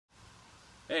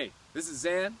Hey, this is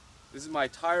Zan. This is my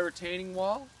tire retaining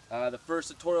wall. The first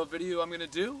tutorial video I'm going to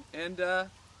do, and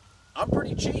I'm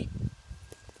pretty cheap.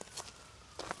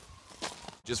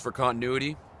 Just for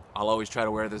continuity, I'll always try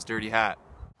to wear this dirty hat.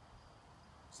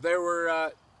 So there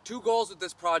were two goals with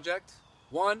this project.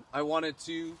 One, I wanted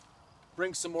to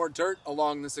bring some more dirt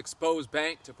along this exposed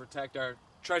bank to protect our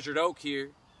treasured oak here.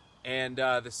 And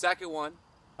the second one,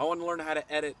 I wanted to learn how to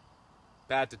edit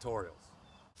bad tutorials.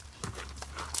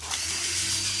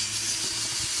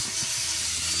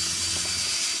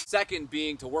 Second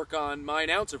being to work on my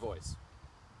announcer voice.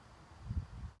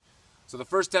 So the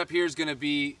first step here is going to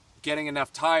be getting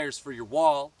enough tires for your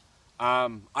wall.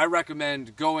 I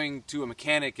recommend going to a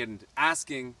mechanic and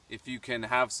asking if you can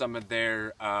have some of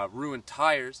their ruined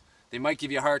tires. They might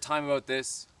give you a hard time about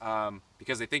this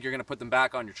because they think you're going to put them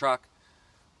back on your truck.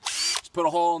 Just put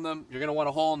a hole in them. You're going to want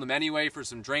a hole in them anyway for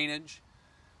some drainage.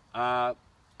 I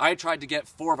tried to get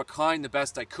 4 of a kind the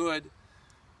best I could.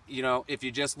 You know, if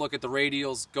you just look at the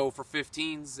radials, go for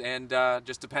 15s, and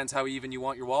just depends how even you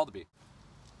want your wall to be.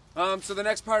 So the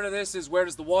next part of this is, where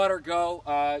does the water go?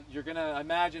 You're gonna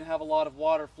imagine have a lot of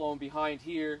water flowing behind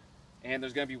here, and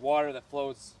there's gonna be water that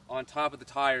flows on top of the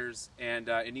tires, and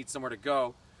it needs somewhere to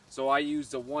go. So I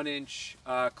used a 1-inch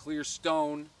clear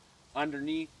stone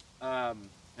underneath, and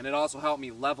it also helped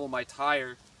me level my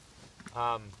tire.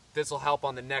 This will help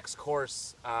on the next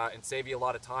course and save you a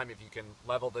lot of time if you can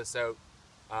level this out.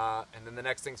 And then the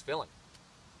next thing's filling.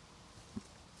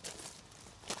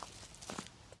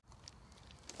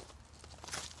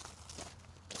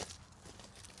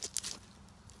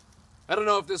 I don't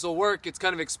know if this will work, it's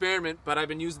kind of an experiment, but I've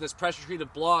been using this pressure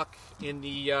treated block in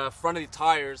the front of the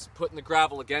tires, putting the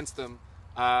gravel against them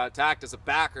to act as a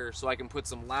backer so I can put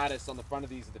some lattice on the front of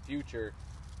these in the future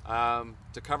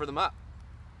to cover them up.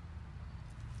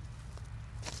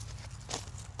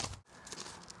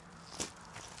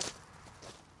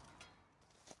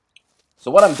 So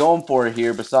what I'm going for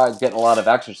here, besides getting a lot of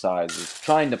exercise, is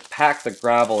trying to pack the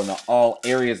gravel into all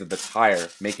areas of the tire,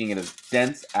 making it as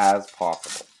dense as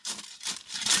possible.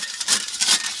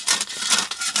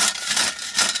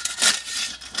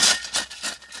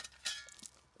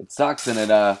 It sucks, and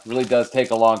it really does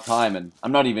take a long time, and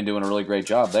I'm not even doing a really great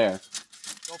job there.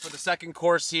 So for the second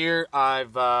course here,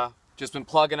 I've just been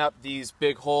plugging up these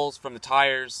big holes from the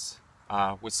tires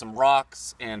with some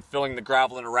rocks and filling the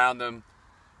gravel in around them.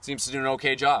 Seems to do an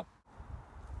okay job.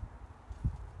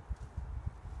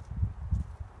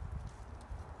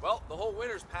 Well, the whole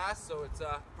winter's passed, so it's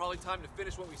probably time to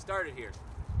finish what we started here.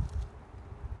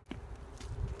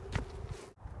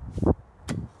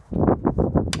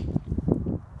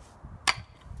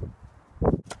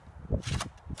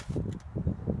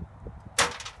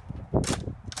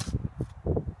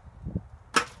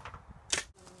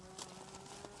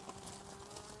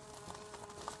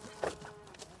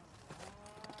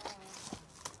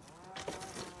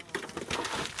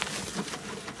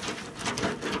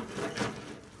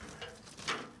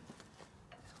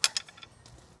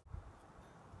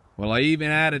 Well, I even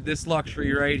added this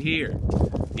luxury right here.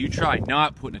 You try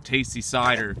not putting a tasty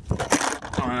cider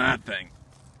on that thing.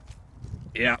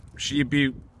 Yeah, she a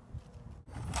beaut.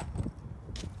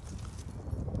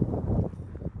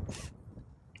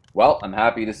 Well, I'm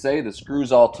happy to say the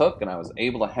screws all took, and I was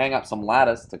able to hang up some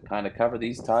lattice to kind of cover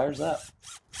these tires up.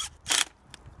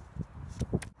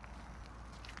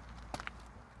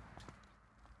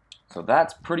 So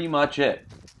that's pretty much it.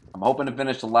 I'm hoping to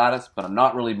finish the lattice, but I'm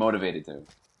not really motivated to.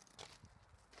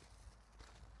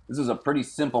 This is a pretty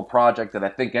simple project that I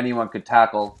think anyone could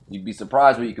tackle. You'd be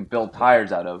surprised what you could build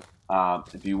tires out of.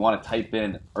 If you want to type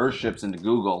in earthships into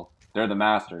Google, they're the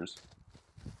masters.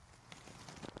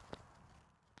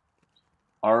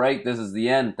 Alright, this is the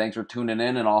end. Thanks for tuning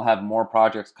in, and I'll have more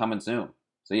projects coming soon.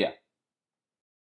 See ya.